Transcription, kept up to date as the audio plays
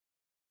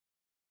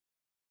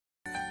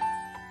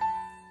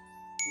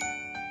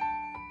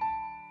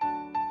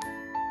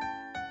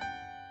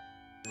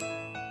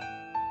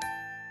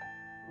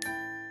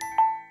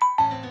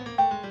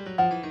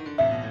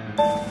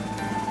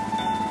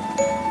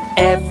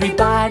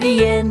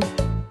Everybody in,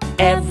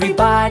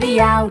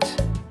 everybody out.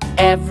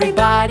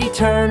 Everybody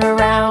turn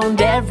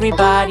around,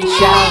 everybody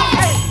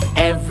shout.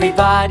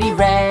 Everybody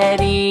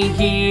ready,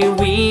 here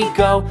we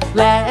go.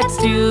 Let's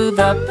do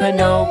the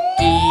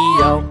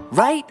Pinocchio.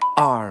 Right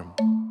arm.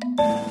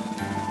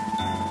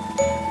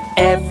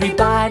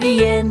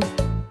 Everybody in,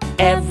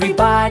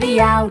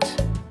 everybody out.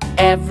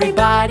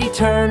 Everybody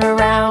turn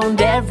around,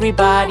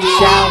 everybody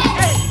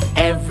shout.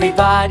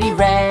 Everybody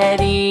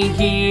ready,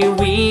 here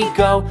we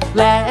go.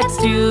 Let's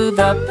do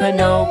the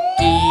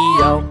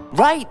Pinocchio.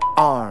 Right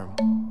arm,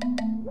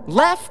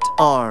 left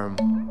arm.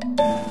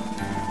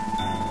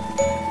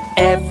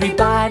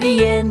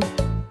 Everybody in,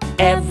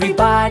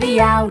 everybody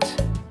out.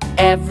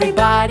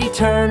 Everybody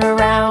turn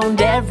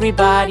around,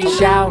 everybody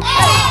shout.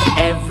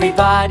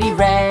 Everybody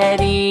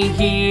ready,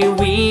 here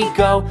we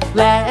go.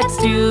 Let's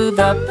do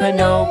the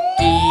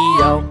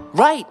Pinocchio.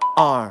 Right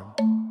arm,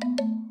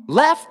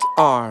 left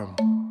arm.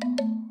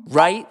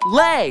 Right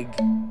leg.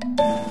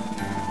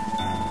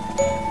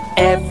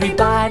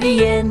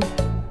 Everybody in,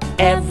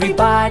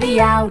 everybody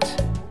out.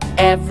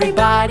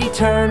 Everybody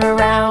turn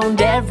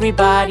around,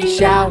 everybody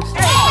shout.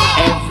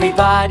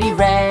 Everybody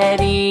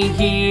ready,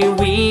 here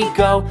we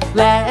go.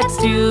 Let's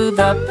do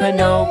the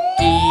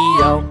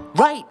Pinocchio.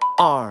 Right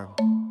arm,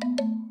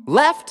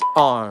 left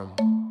arm.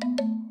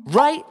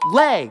 Right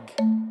leg,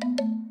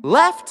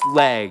 left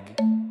leg.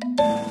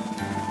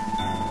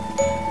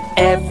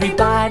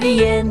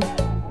 Everybody in,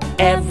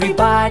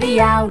 everybody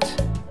out.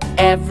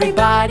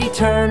 Everybody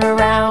turn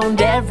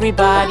around,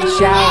 everybody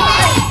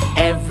shout.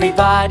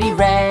 Everybody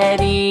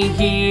ready,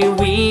 here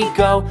we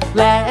go.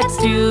 Let's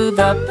do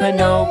the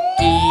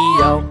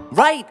Pinocchio.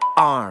 Right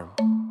arm,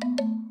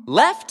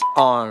 left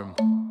arm.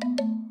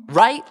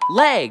 Right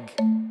leg,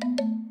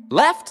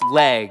 left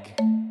leg.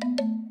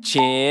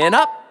 Chin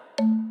up.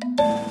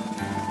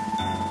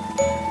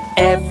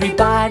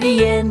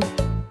 Everybody in,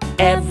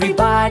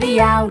 everybody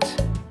out.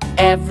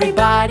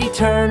 Everybody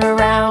turn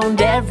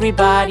around,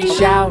 everybody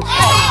shout.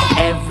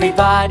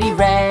 Everybody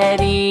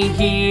ready,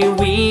 here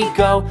we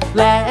go.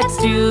 Let's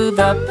do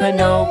the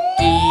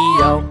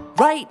Pinocchio.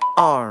 Right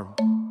arm,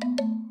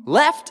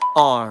 left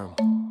arm.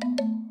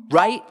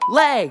 Right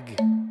leg,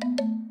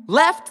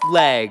 left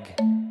leg.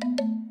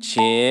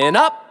 Chin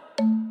up.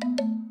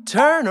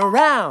 Turn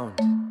around.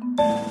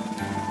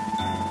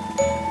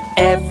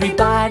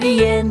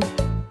 Everybody in,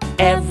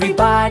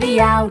 everybody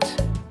out.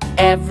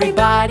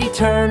 Everybody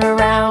turn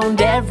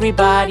around,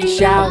 everybody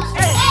shout.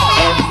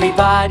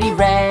 Everybody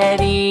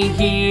ready,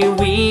 here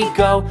we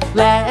go.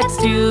 Let's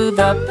do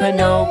the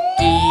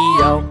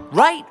Pinocchio.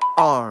 Right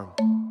arm,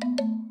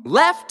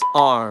 left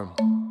arm.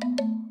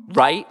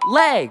 Right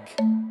leg,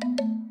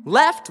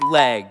 left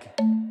leg.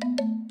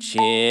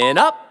 Chin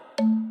up.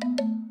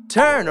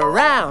 Turn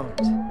around.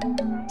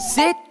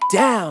 Sit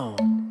down.